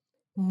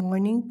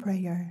Morning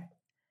Prayer,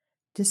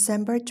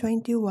 December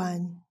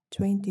 21,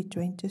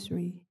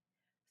 2023,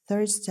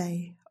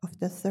 Thursday of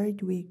the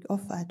third week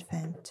of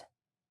Advent.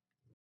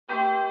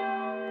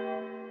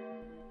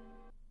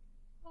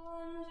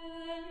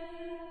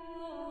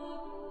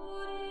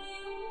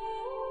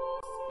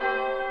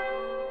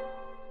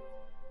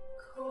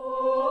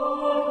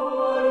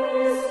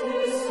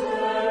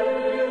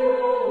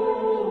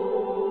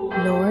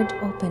 Lord,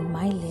 open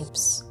my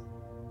lips,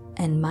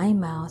 and my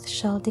mouth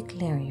shall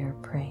declare your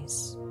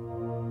praise.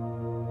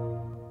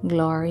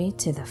 Glory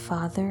to the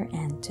Father,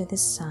 and to the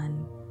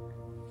Son,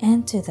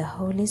 and to the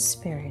Holy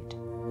Spirit,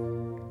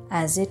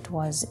 as it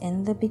was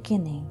in the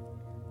beginning,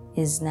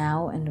 is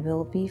now, and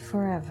will be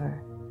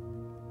forever.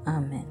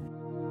 Amen.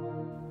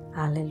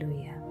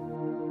 Alleluia.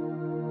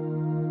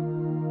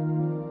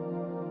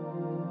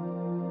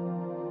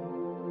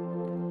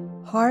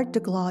 Heart the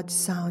glad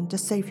sound, the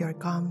Savior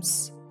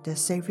comes, the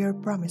Savior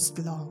promised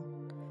long.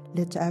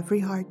 Let every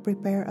heart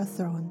prepare a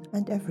throne,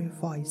 and every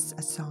voice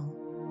a song.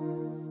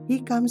 He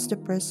comes the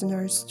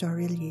prisoners to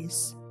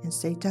release, and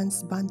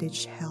Satan's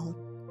bondage held.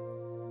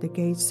 The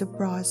gates of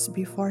brass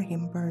before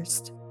him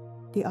burst,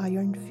 the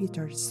iron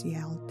fetters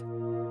yelled.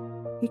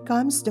 He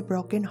comes the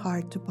broken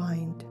heart to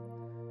bind,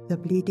 the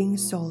bleeding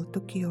soul to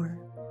cure,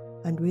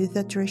 and with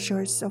the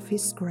treasures of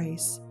his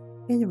grace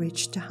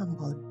enrich the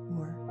humble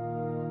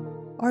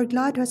poor. Our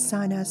glad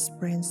Hosannas,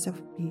 Prince of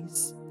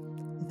Peace,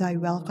 thy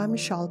welcome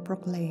shall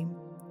proclaim,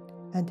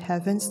 and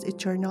heaven's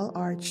eternal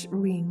arch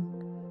ring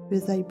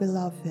with thy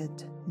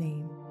beloved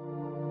name.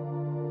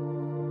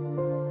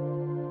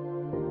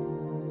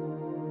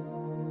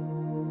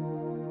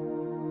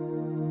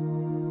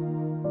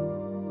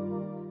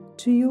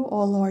 To you,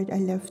 O Lord, I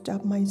lift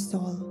up my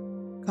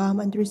soul. Come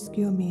and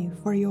rescue me,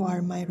 for you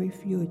are my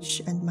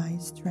refuge and my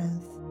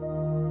strength.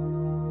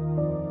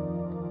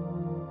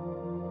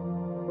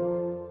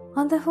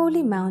 On the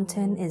holy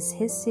mountain is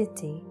his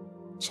city,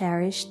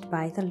 cherished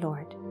by the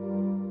Lord.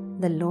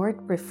 The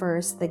Lord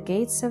prefers the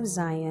gates of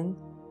Zion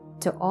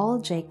to all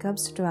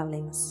Jacob's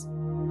dwellings.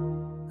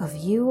 Of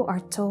you are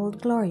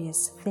told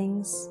glorious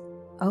things,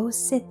 O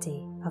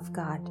city of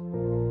God.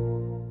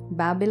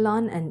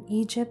 Babylon and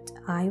Egypt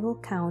I will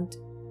count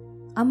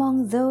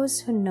among those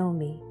who know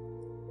me.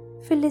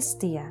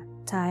 Philistia,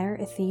 Tyre,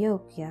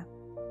 Ethiopia,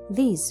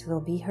 these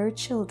will be her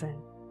children,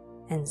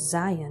 and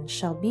Zion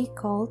shall be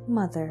called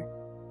mother,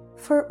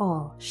 for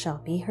all shall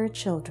be her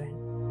children.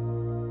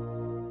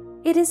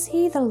 It is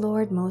he, the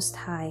Lord Most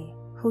High,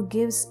 who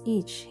gives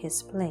each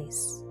his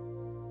place.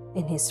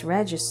 In his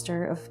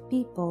register of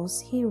peoples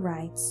he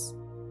writes,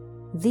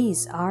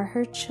 these are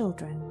her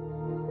children,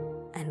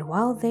 and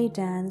while they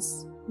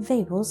dance,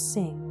 they will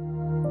sing.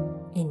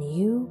 In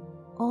you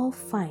all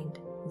find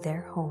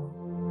their home.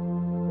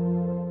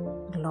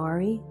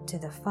 Glory to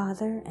the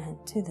Father, and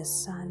to the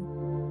Son,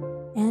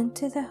 and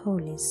to the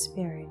Holy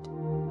Spirit,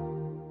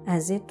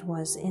 as it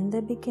was in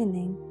the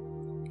beginning,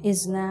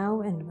 is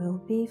now, and will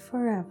be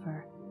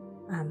forever.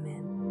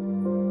 Amen.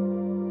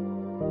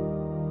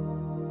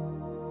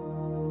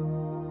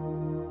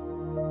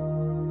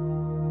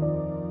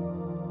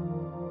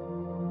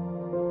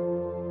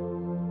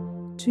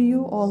 To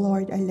you, O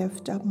Lord, I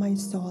lift up my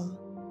soul.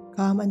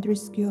 Come and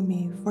rescue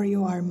me, for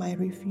you are my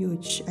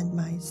refuge and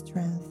my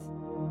strength.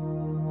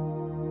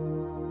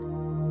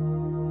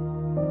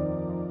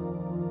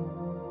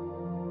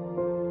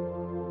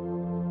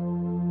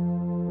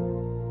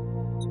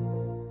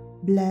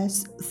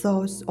 Bless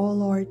those, O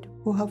Lord,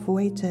 who have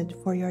waited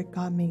for your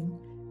coming.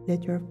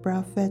 Let your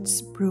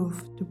prophets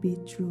prove to be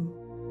true.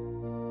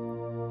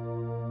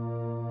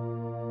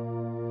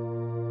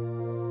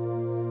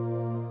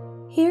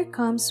 Here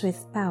comes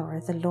with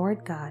power the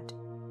Lord God,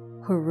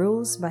 who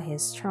rules by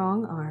his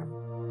strong arm.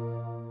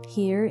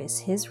 Here is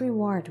his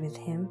reward with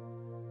him,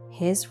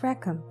 his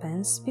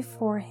recompense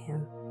before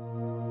him.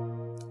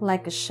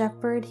 Like a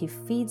shepherd he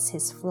feeds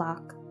his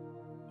flock.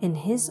 In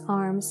his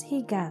arms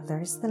he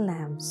gathers the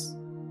lambs,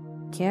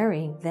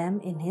 carrying them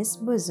in his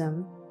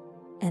bosom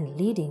and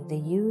leading the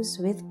ewes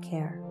with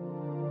care.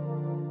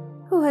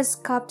 Who has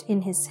cupped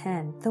in his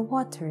hand the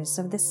waters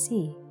of the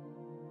sea,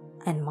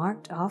 and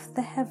marked off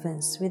the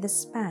heavens with a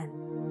span?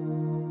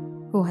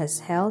 Who has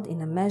held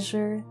in a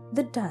measure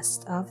the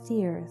dust of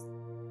the earth,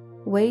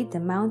 weighed the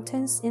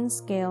mountains in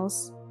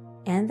scales,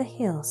 and the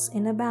hills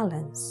in a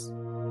balance?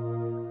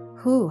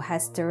 Who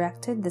has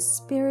directed the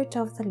Spirit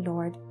of the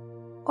Lord,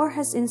 or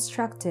has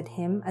instructed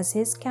him as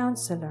his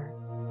counselor?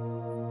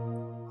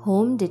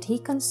 Whom did he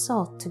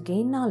consult to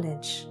gain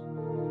knowledge?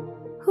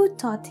 Who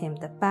taught him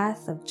the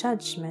path of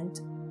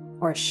judgment,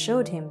 or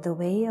showed him the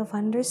way of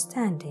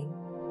understanding?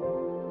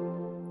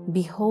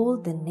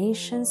 Behold, the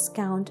nations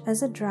count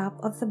as a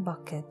drop of the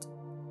bucket,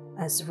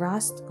 as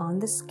rust on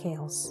the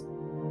scales.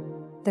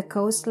 The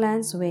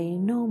coastlands weigh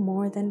no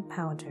more than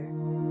powder.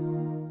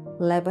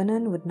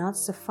 Lebanon would not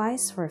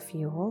suffice for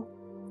fuel,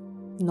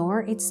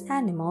 nor its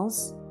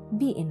animals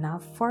be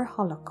enough for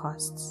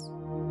holocausts.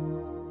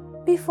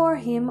 Before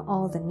him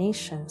all the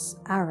nations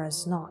are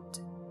as naught.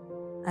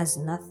 As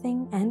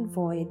nothing and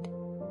void,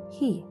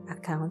 he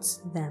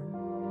accounts them.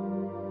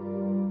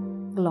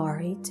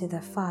 Glory to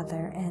the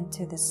Father, and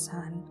to the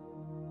Son,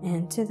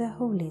 and to the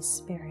Holy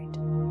Spirit,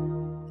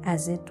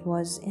 as it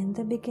was in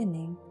the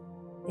beginning,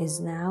 is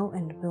now,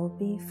 and will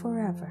be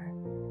forever.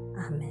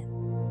 Amen.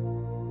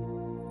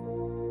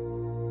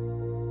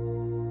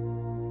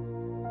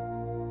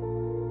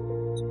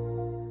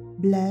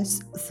 Bless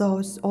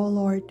those, O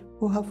Lord,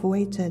 who have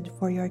waited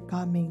for your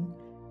coming.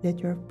 Let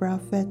your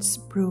prophets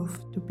prove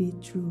to be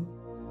true.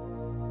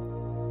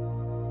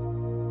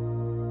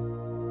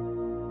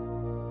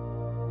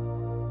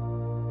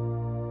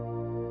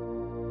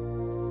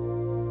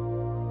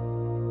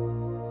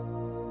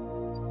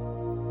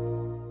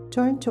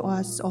 Turn to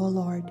us, O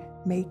Lord,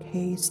 make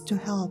haste to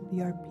help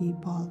your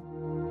people.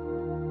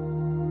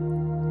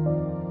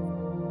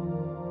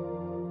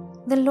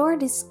 The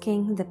Lord is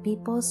King, the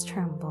peoples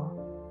tremble.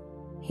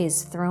 He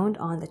is throned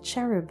on the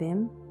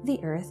cherubim,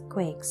 the earth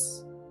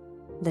quakes.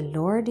 The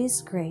Lord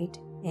is great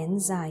in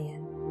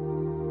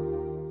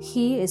Zion.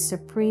 He is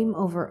supreme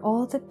over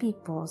all the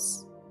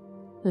peoples.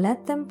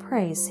 Let them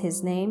praise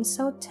his name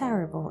so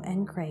terrible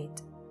and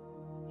great.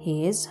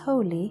 He is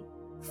holy,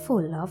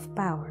 full of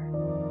power.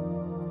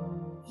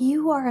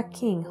 You are a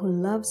king who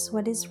loves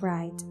what is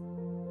right.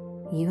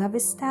 You have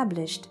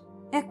established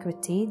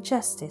equity,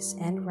 justice,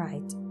 and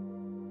right.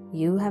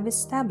 You have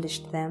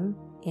established them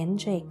in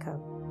Jacob.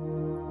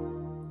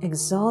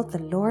 Exalt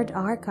the Lord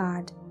our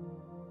God.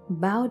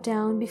 Bow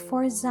down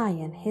before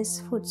Zion,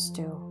 his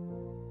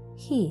footstool.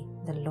 He,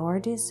 the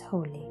Lord, is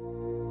holy.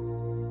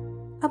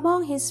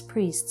 Among his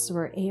priests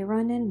were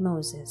Aaron and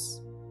Moses.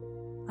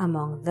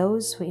 Among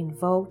those who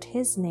invoked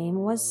his name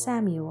was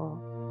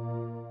Samuel.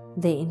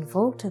 They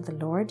invoked the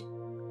Lord,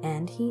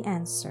 and he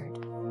answered.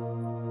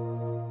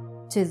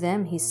 To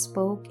them he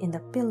spoke in the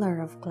pillar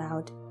of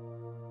cloud.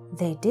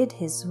 They did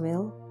his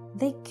will,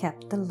 they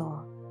kept the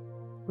law,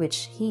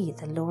 which he,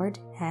 the Lord,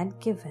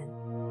 had given.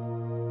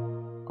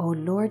 O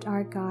Lord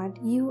our God,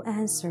 you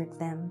answered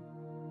them.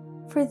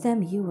 For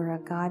them you were a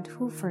God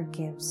who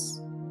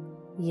forgives,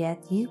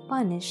 yet you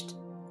punished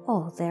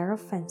all their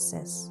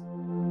offenses.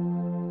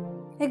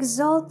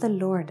 Exalt the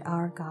Lord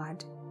our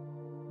God.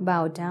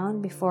 Bow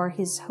down before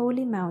his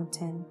holy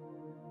mountain,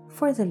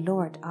 for the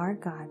Lord our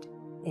God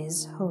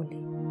is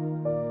holy.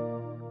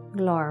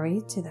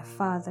 Glory to the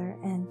Father,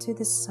 and to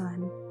the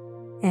Son,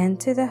 and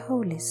to the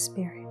Holy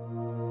Spirit,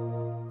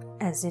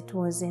 as it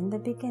was in the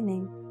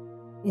beginning,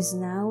 is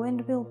now,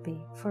 and will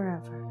be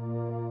forever.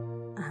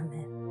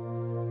 Amen.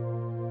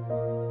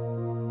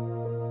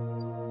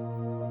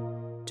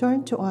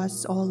 Turn to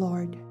us, O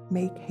Lord,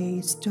 make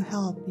haste to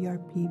help your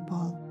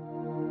people.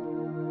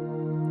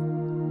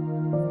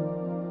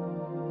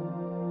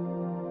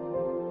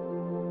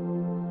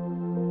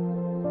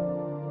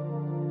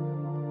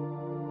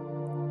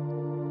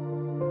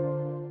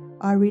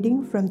 A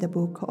reading from the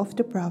book of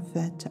the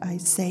prophet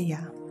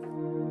Isaiah.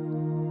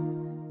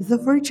 The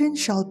virgin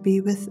shall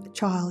be with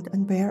child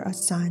and bear a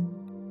son,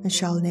 and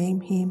shall name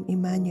him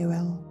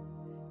Emmanuel.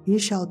 He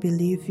shall be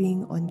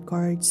living on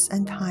curds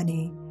and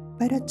honey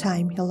by the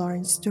time he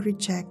learns to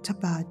reject the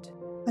bad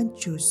and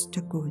choose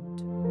the good.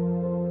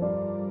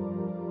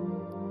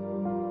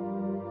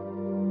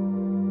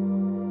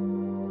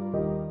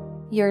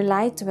 Your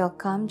light will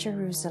come,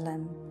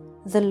 Jerusalem.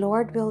 The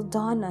Lord will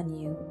dawn on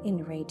you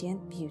in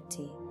radiant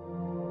beauty.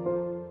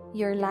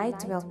 Your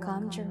light will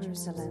come,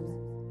 Jerusalem.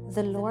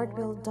 The Lord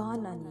will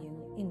dawn on you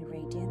in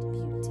radiant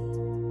beauty.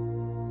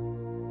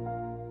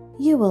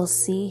 You will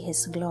see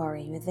his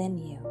glory within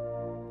you.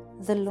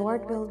 The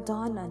Lord will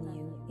dawn on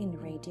you in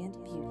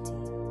radiant beauty.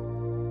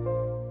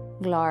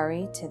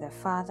 Glory to the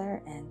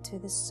Father, and to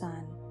the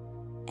Son,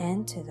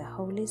 and to the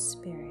Holy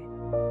Spirit.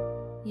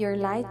 Your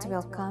light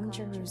will come,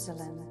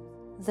 Jerusalem.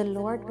 The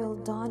Lord will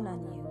dawn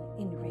on you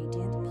in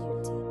radiant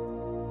beauty.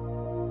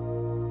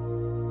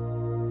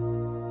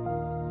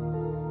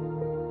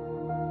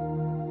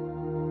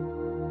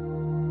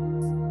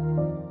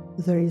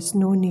 There is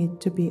no need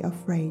to be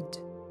afraid.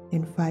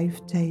 In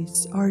 5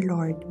 days our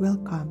Lord will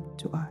come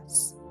to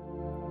us.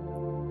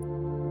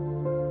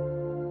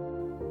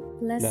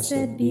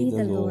 Blessed be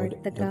the Lord,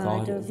 the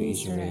God of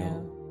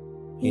Israel.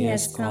 He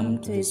has come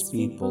to his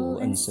people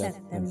and set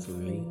them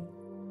free.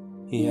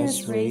 He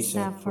has raised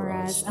up for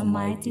us a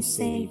mighty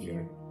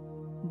Savior,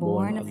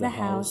 born of the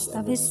house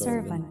of his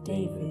servant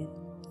David.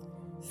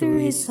 Through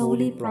his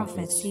holy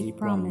prophets he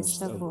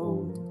promised of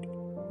old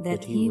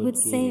that he would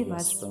save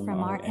us from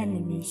our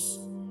enemies,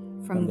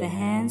 from the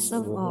hands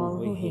of all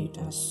who hate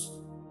us.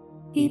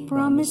 He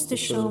promised to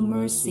show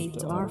mercy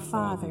to our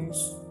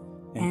fathers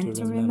and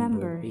to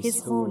remember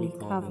his holy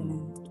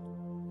covenant.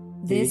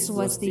 This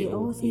was the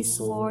oath he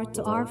swore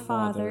to our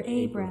father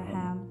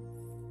Abraham,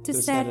 to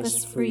set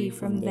us free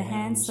from the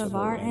hands of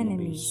our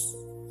enemies,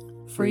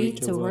 free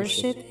to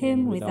worship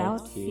him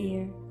without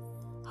fear,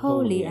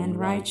 holy and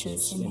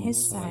righteous in his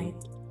sight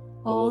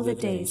all the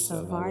days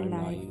of our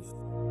life.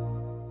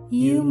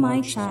 You,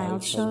 my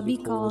child, shall be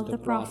called the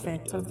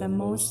prophet of the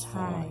Most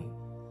High,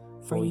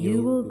 for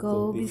you will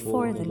go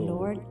before the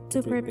Lord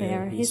to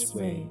prepare his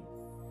way,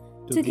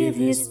 to give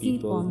his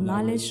people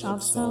knowledge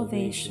of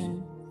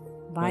salvation,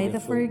 by the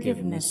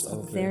forgiveness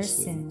of their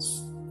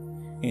sins.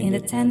 In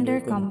the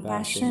tender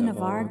compassion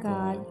of our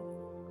God,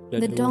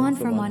 the dawn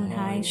from on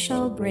high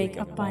shall break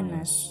upon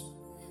us,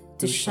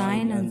 to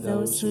shine on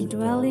those who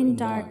dwell in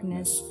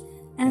darkness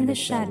and the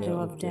shadow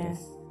of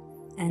death,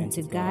 and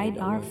to guide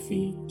our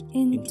feet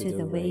into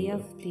the way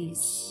of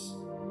peace.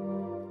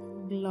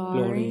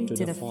 Glory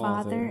to the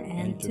Father,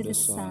 and to the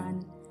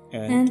Son,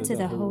 and to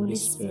the Holy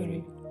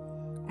Spirit,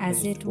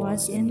 as it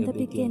was in the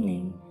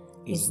beginning,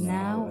 is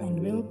now, and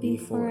will be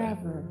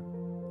forever.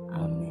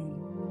 Amen.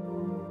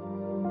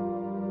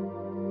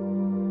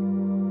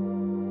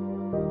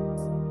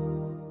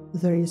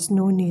 There is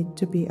no need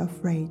to be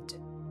afraid.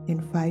 In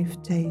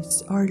 5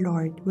 days our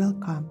Lord will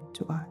come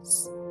to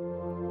us.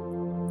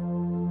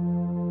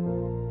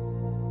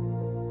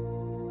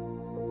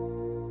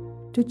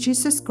 To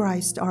Jesus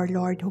Christ our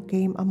Lord, who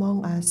came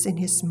among us in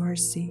His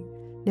mercy,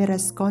 let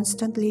us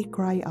constantly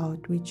cry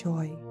out with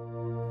joy.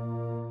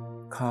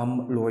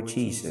 Come, Lord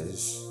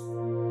Jesus.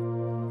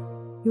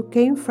 You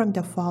came from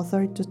the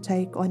Father to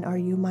take on our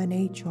human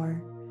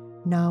nature.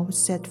 Now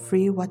set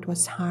free what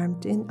was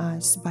harmed in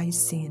us by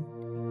sin.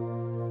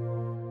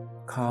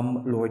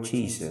 Come, Lord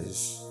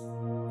Jesus.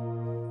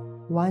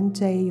 One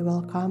day you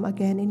will come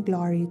again in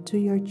glory to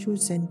your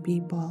chosen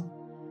people.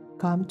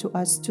 Come to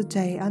us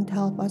today and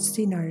help us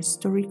sinners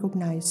to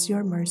recognize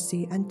your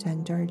mercy and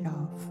tender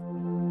love.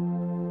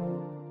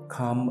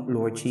 Come,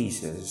 Lord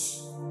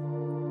Jesus.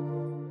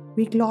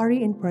 We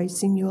glory in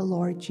praising you,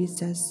 Lord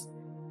Jesus.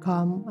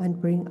 Come and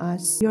bring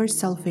us your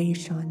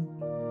salvation.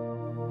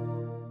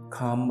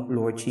 Come,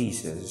 Lord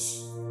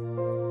Jesus.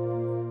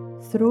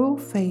 Through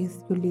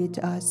faith you lead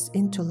us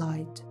into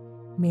light.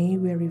 May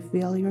we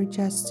reveal your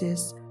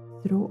justice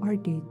through our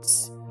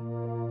deeds.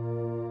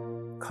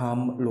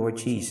 Come, Lord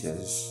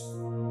Jesus.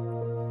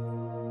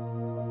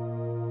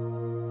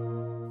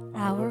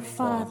 Our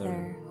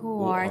Father,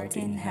 who art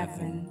in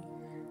heaven,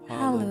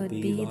 hallowed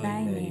be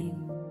thy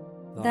name.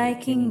 Thy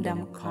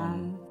kingdom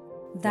come,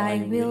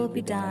 thy will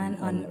be done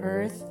on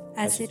earth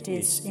as it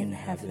is in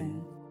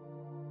heaven.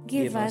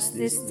 Give us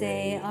this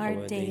day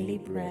our daily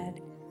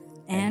bread,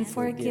 and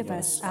forgive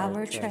us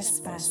our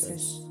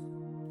trespasses,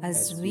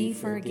 as we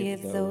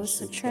forgive those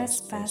who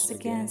trespass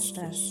against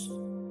us.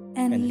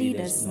 And lead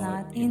us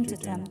not into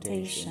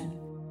temptation,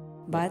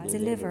 but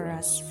deliver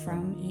us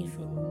from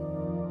evil.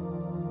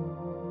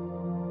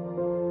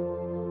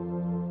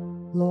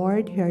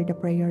 Lord, hear the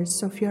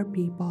prayers of your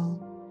people.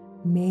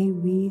 May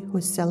we,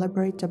 who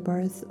celebrate the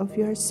birth of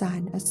your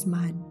Son as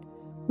man,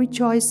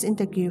 rejoice in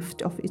the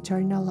gift of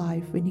eternal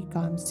life when he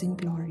comes in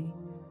glory.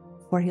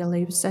 For he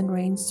lives and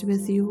reigns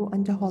with you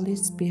and the Holy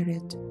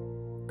Spirit,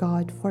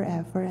 God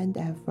forever and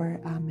ever.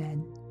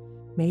 Amen.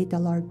 May the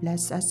Lord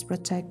bless us,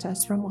 protect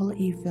us from all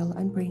evil,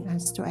 and bring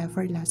us to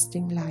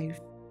everlasting life.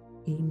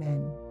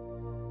 Amen.